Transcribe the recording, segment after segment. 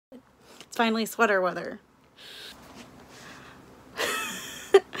It's finally sweater weather.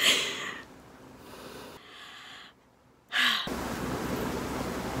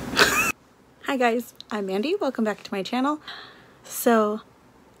 Hi guys, I'm Mandy. Welcome back to my channel. So,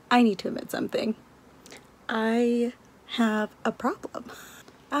 I need to admit something. I have a problem.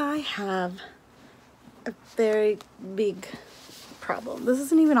 I have a very big problem. This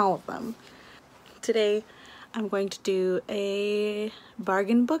isn't even all of them. Today, I'm going to do a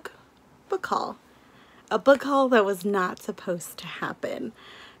bargain book haul. A book haul that was not supposed to happen.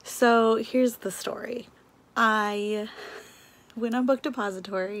 So here's the story. I went on Book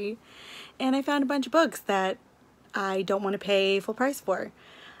Depository and I found a bunch of books that I don't want to pay full price for.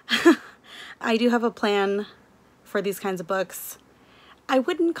 I do have a plan for these kinds of books. I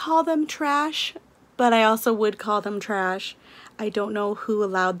wouldn't call them trash, but I also would call them trash. I don't know who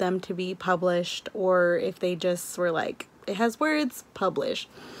allowed them to be published, or if they just were like, it has words, publish.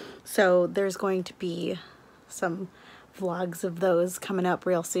 So there's going to be some vlogs of those coming up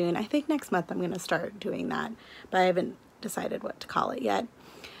real soon. I think next month I'm going to start doing that, but I haven't decided what to call it yet.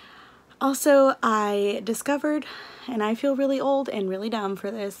 Also, I discovered, and I feel really old and really dumb for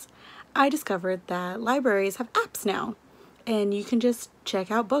this, I discovered that libraries have apps now. And you can just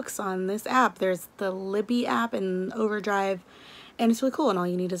check out books on this app. There's the Libby app and Overdrive, and it's really cool, and all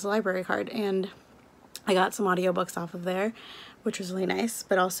you need is a library card. And I got some audiobooks off of there, which was really nice,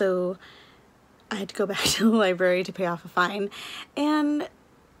 but also I had to go back to the library to pay off a fine. And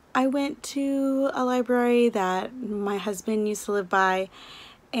I went to a library that my husband used to live by,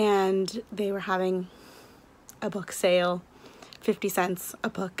 and they were having a book sale, 50 cents a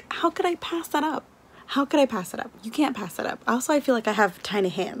book. How could I pass that up? How could I pass it up? You can't pass it up. Also, I feel like I have tiny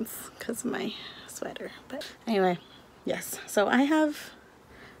hands because of my sweater. But anyway, yes. So I have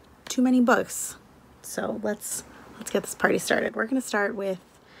too many books. So let's get this party started. We're gonna start with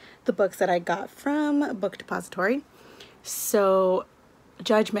the books that I got from Book Depository. So,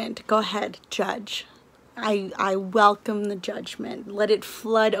 judgment. Go ahead, judge. I welcome the judgment. Let it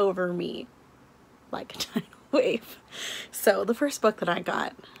flood over me like a tidal wave. So the first book that I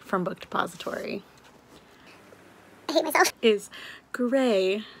got from Book Depository, I hate myself, is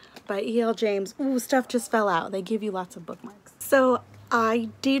Grey by E.L. James. Ooh, stuff just fell out. They give you lots of bookmarks. So I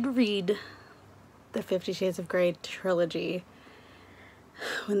did read the 50 Shades of Grey trilogy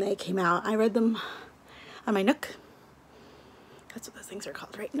when they came out. I read them on my Nook. That's what those things are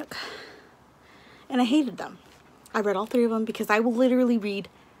called, right? Nook. And I hated them. I read all three of them because I will literally read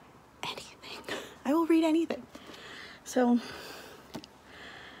anything. I will read anything. So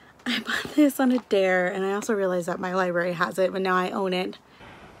I bought this on a dare, and I also realized that my library has it, but now I own it.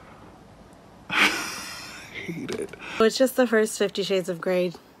 I hate it. So it's just the first 50 Shades of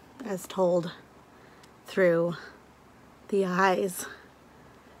Grey as told through the eyes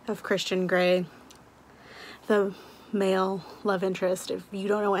of Christian Grey, the male love interest. If you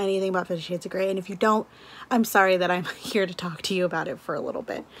don't know anything about 50 Shades of Grey, and if you don't, I'm sorry that I'm here to talk to you about it for a little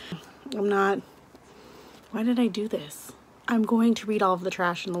bit. I'm not... Why did I do this? I'm going to read all of the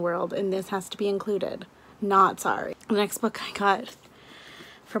trash in the world, and this has to be included. Not sorry. The next book I got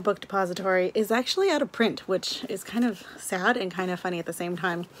from Book Depository is actually out of print, which is kind of sad and kind of funny at the same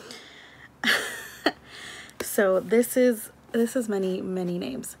time. So this is many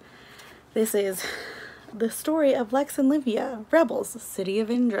names. This is The Story of Lex and Livia, Rebels, City of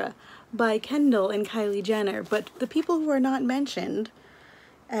Indra, by Kendall and Kylie Jenner. But the people who are not mentioned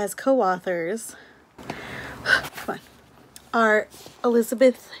as co-authors, come on, are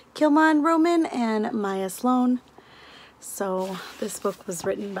Elizabeth Gilman Roman and Maya Sloan. So this book was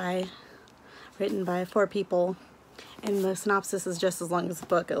written by 4 people, and the synopsis is just as long as the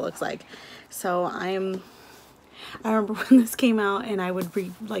book, it looks like. So I remember when this came out, and I would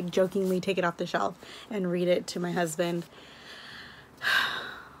like jokingly take it off the shelf and read it to my husband.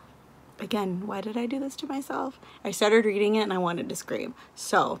 Again, why did I do this to myself? I started reading it and I wanted to scream.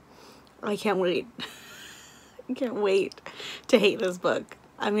 So I can't wait. I can't wait to hate this book.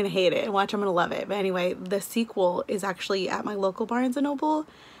 I'm gonna hate it, and watch, I'm gonna love it. But anyway, the sequel is actually at my local Barnes & Noble.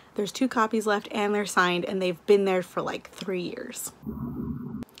 There's 2 copies left, and they're signed, and they've been there for like 3 years.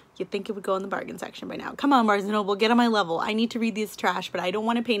 You'd think it would go in the bargain section by now. Come on, Barnes & Noble, get on my level. I need to read these trash, but I don't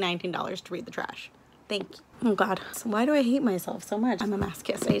want to pay $19 to read the trash. Thank you. Oh God, so why do I hate myself so much? I'm a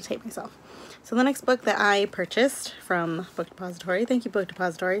masochist, I hate myself. So the next book that I purchased from Book Depository, thank you Book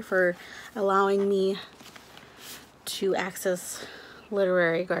Depository for allowing me to access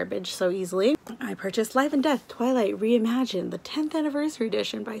literary garbage so easily. I purchased Life and Death, Twilight Reimagined, the 10th Anniversary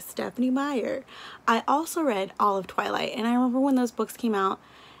Edition by Stephenie Meyer. I also read all of Twilight, and I remember when those books came out,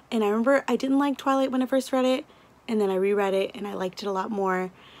 and I remember I didn't like Twilight when I first read it, and then I reread it and I liked it a lot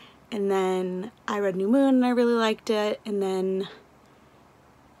more. And then I read New Moon and I really liked it. And then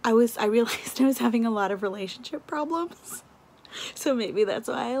I realized I was having a lot of relationship problems. So maybe that's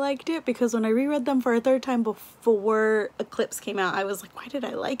why I liked it, because when I reread them for a third time before Eclipse came out, I was like, why did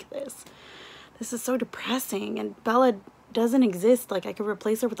I like this? This is so depressing, and Bella doesn't exist. Like, I could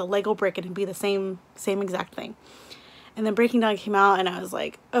replace her with a Lego brick and it'd be the same exact thing. And then Breaking Dawn came out and I was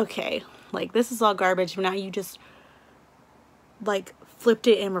like, okay, like, this is all garbage. Now you just like flipped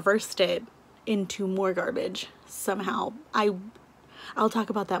it and reversed it into more garbage somehow. I'll talk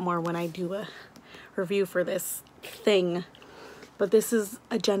about that more when I do a review for this thing. But this is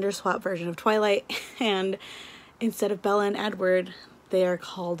a gender swap version of Twilight, and instead of Bella and Edward, they are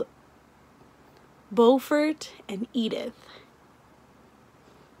called Beaufort and Edith.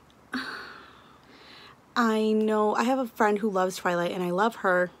 I know I have a friend who loves Twilight, and I love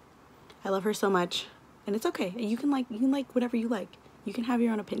her. I love her so much, and it's okay. You can like whatever you like. You can have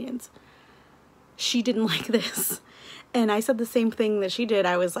your own opinions. She didn't like this, and I said the same thing that she did.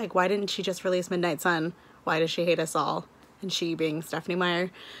 I was like, why didn't she just release Midnight Sun? Why does she hate us all? And she being Stephenie Meyer.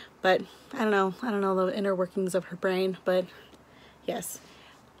 But I don't know the inner workings of her brain. But yes,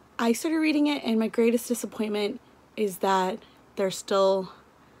 I started reading it, and my greatest disappointment is that there's still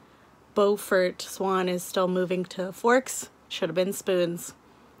Beaufort Swan is still moving to Forks. Should have been Spoons.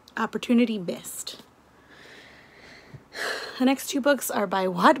 Opportunity missed. The next two books are by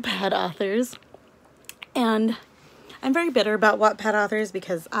Wattpad authors, and I'm very bitter about Wattpad authors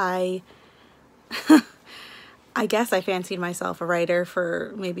because I guess I fancied myself a writer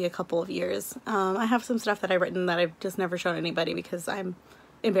for maybe a couple of years. I have some stuff that I've written that I've just never shown anybody because I'm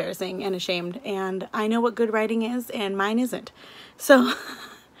embarrassing and ashamed, and I know what good writing is, and mine isn't. So,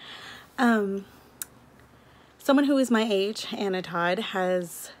 someone who is my age, Anna Todd,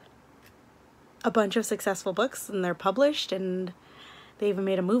 has a bunch of successful books, and they're published, and they even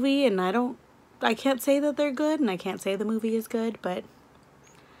made a movie, and I can't say that they're good, and I can't say the movie is good, but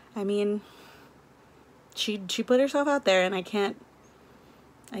I mean, she put herself out there, and I can't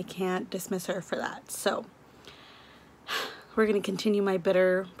dismiss her for that. So we're going to continue my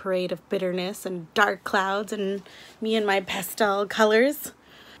bitter parade of bitterness and dark clouds and me and my pastel colors.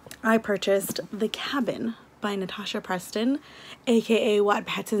 I purchased The Cabin by Natasha Preston, aka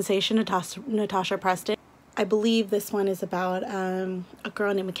Wattpad sensation Natasha Preston. I believe this one is about a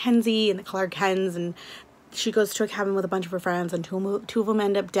girl named Mackenzie and the Clark-Kents, and she goes to a cabin with a bunch of her friends, and two of them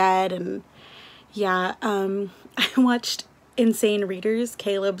end up dead. And yeah, I watched Insane Readers,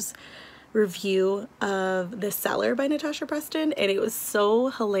 Caleb's review of The Cellar by Natasha Preston, and it was so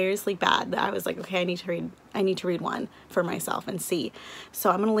hilariously bad that I was like, okay, I need to read one for myself and see. So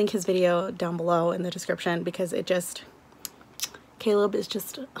I'm gonna link his video down below in the description, because Caleb is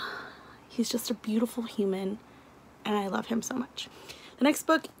he's just a beautiful human, and I love him so much. The next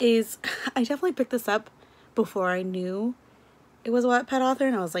book is, I definitely picked this up before I knew it was a Wattpad author,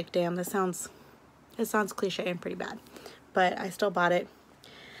 and I was like, damn, it sounds cliche and pretty bad, but I still bought it.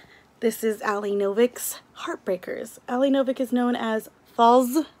 This is Ali Novik's Heartbreakers. Ali Novik is known as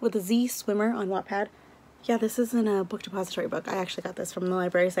Falls with a Z Swimmer on Wattpad. Yeah, this isn't a book depository book. I actually got this from the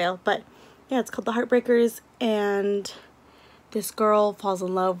library sale, but yeah, it's called The Heartbreakers, and this girl falls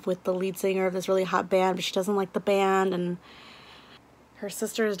in love with the lead singer of this really hot band, but she doesn't like the band, and her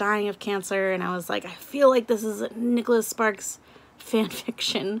sister is dying of cancer, and I was like, I feel like this is a Nicholas Sparks fan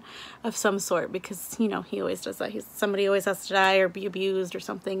fiction of some sort, because, you know, he always does that. Somebody always has to die or be abused or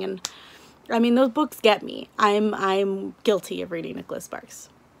something, and I mean, those books get me. I'm guilty of reading Nicholas Sparks,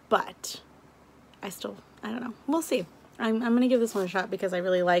 but I don't know. We'll see. I'm gonna give this one a shot because I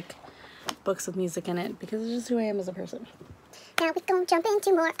really like books with music in it, because it's just who I am as a person. Now we're gonna jump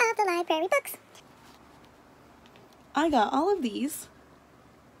into more of the library books. I got all of these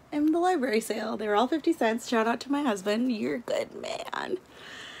in the library sale. They were all 50 cents. Shout out to my husband. You're a good man.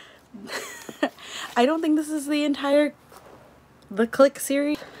 I don't think this is the Click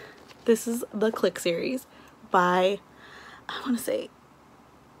series. This is the Click series by, I want to say,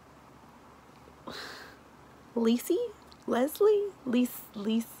 Lacey? Let's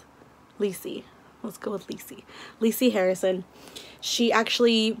go with Lacey. Lacey Harrison. She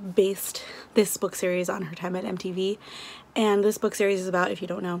actually based this book series on her time at MTV. And this book series is about, if you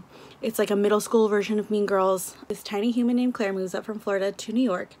don't know, it's like a middle school version of Mean Girls. This tiny human named Claire moves up from Florida to New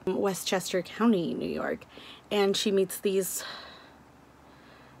York, Westchester County, New York. And she meets these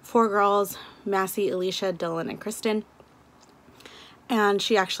 4 girls, Massey, Alicia, Dylan, and Kristen. And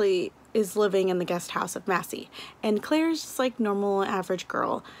she actually is living in the guest house of Massey. And Claire's just like normal, average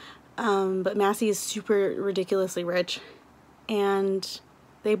girl. But Massey is super ridiculously rich, and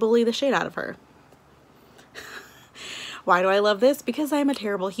they bully the shit out of her. Why do I love this? Because I'm a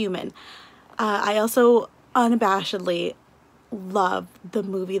terrible human. I also unabashedly love the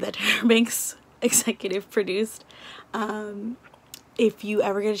movie that Tyra Banks executive produced. If you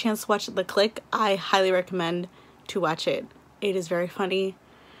ever get a chance to watch The Click, I highly recommend to watch it. It is very funny.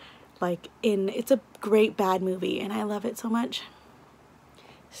 It's a great bad movie, and I love it so much.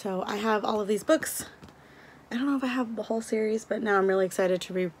 So I have all of these books. I don't know if I have the whole series, but now I'm really excited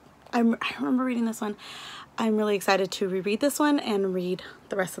to I remember reading this one. I'm really excited to reread this one and read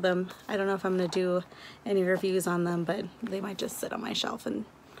the rest of them. I don't know if I'm going to do any reviews on them, but they might just sit on my shelf and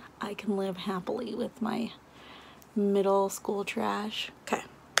I can live happily with my middle school trash. Okay,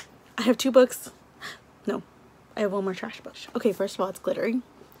 I have 2 books. No, I have one more trash book. Okay, first of all, it's glittery.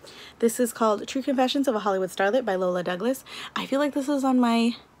 This is called True Confessions of a Hollywood Starlet by Lola Douglas. I feel like this is on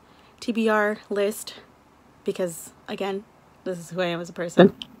my TBR list because, again, this is who I am as a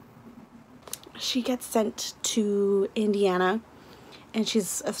person. She gets sent to Indiana, and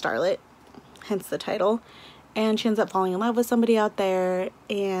she's a starlet, hence the title, and she ends up falling in love with somebody out there,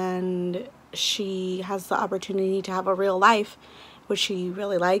 and she has the opportunity to have a real life, which she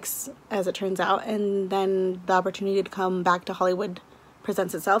really likes, as it turns out, and then the opportunity to come back to Hollywood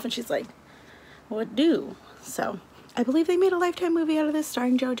presents itself, and she's like, what do? So I believe they made a Lifetime movie out of this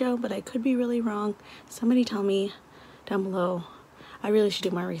starring JoJo, but I could be really wrong. Somebody tell me down below. I really should do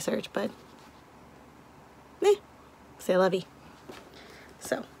more research, but say lovey.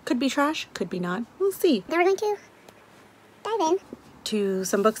 So could be trash, could be not. We'll see. Now we're going to dive in to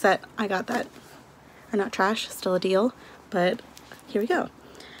some books that I got that are not trash, still a deal, but here we go.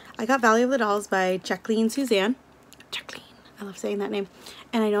 I got Valley of the Dolls by Jacqueline Suzanne. Jacqueline, I love saying that name.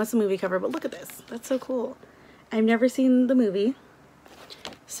 And I know it's a movie cover, but look at this. That's so cool. I've never seen the movie,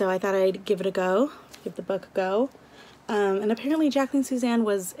 so I thought I'd give it a go, give the book a go. And apparently Jacqueline Suzanne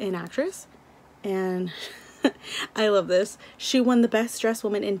was an actress, and I love this. She won the Best Dressed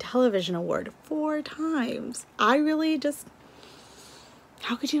Woman in Television Award 4 times. I really just,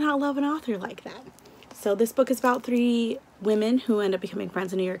 how could you not love an author like that? So this book is about 3 women who end up becoming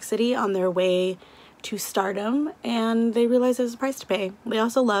friends in New York City on their way to stardom, and they realize there's a price to pay. They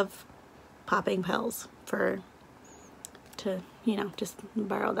also love popping pills to, you know, just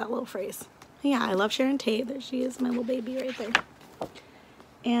borrow that little phrase. Yeah, I love Sharon Tate. There she is, my little baby right there.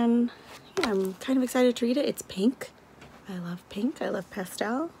 And yeah, I'm kind of excited to read it. It's pink. I love pink. I love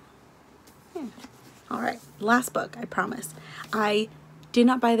pastel. Yeah. All right, last book, I promise. I did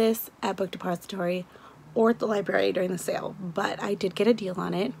not buy this at Book Depository or at the library during the sale, but I did get a deal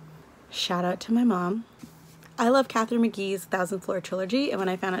on it. Shout out to my mom. I love Katharine McGee's Thousand Floor Trilogy, and when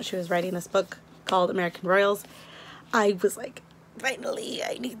I found out she was writing this book called American Royals, I was like, finally,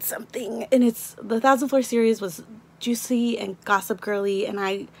 I need something. And the Thousand Floor series was juicy and gossip girly, and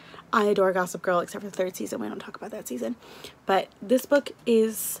I adore Gossip Girl except for the 3rd season. We don't talk about that season. But this book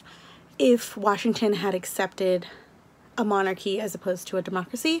is if Washington had accepted a monarchy as opposed to a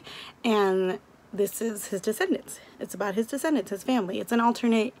democracy, and this is his descendants. It's about his descendants, his family. It's an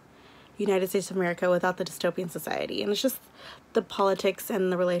alternate United States of America without the dystopian society, and it's just the politics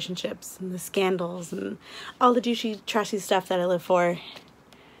and the relationships and the scandals and all the douchey, trashy stuff that I live for.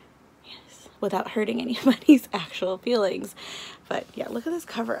 Yes, without hurting anybody's actual feelings. But yeah, look at this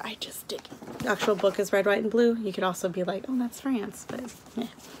cover. I just dig it. The actual book is red, white, and blue. You could also be like, oh, that's France, but yeah.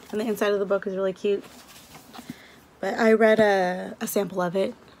 And the inside of the book is really cute. But I read a sample of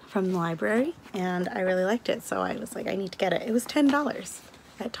it from the library, and I really liked it, so I was like, I need to get it. It was $10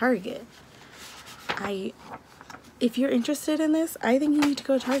 at Target. If you're interested in this, I think you need to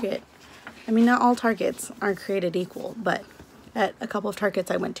go to Target. I mean, not all Targets are created equal, but at a couple of Targets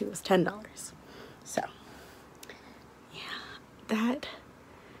I went to, it was $10. So, yeah, that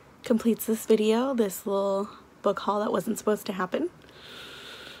completes this video, this little book haul that wasn't supposed to happen.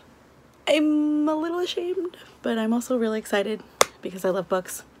 I'm a little ashamed, but I'm also really excited because I love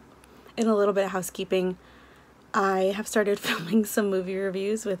books. And a little bit of housekeeping. I have started filming some movie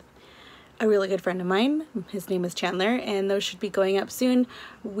reviews with a really good friend of mine. His name is Chandler, and those should be going up soon.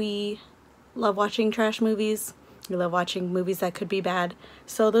 We love watching trash movies. We love watching movies that could be bad.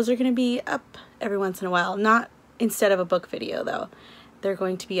 So those are going to be up every once in a while. Not instead of a book video, though. They're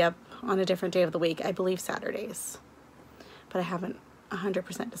going to be up on a different day of the week. I believe Saturdays. But I haven't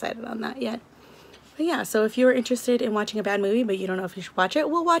 100% decided on that yet. But yeah, so if you're interested in watching a bad movie, but you don't know if you should watch it,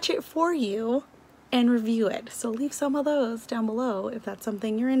 we'll watch it for you and review it. So leave some of those down below if that's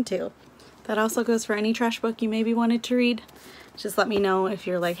something you're into. That also goes for any trash book you maybe wanted to read. Just let me know if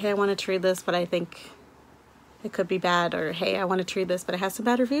you're like, hey, I wanted to read this, but I think it could be bad, or hey, I wanted to read this, but it has some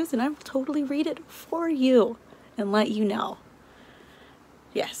bad reviews, and I'll totally read it for you and let you know.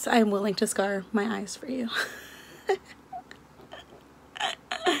 Yes, I'm willing to scar my eyes for you.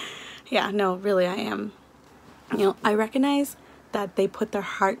 Yeah, no, really I am. You know, I recognize that they put their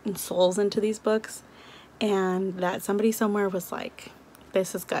heart and souls into these books, and that somebody somewhere was like,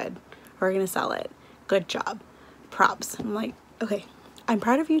 this is good, we're gonna sell it, good job, props. I'm like, okay, I'm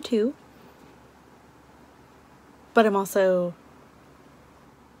proud of you too, but I'm also,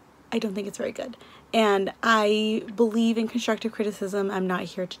 I don't think it's very good. And I believe in constructive criticism. I'm not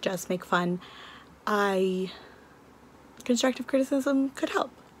here to just make fun. Constructive criticism could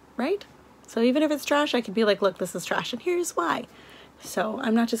help, right? So even if it's trash, I could be like, look, this is trash and here's why. So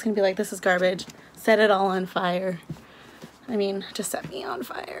I'm not just gonna be like, this is garbage, set it all on fire. I mean, just set me on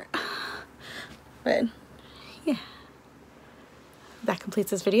fire. But yeah, that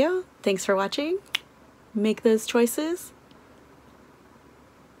completes this video. Thanks for watching. Make those choices.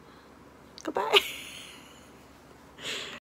 Goodbye.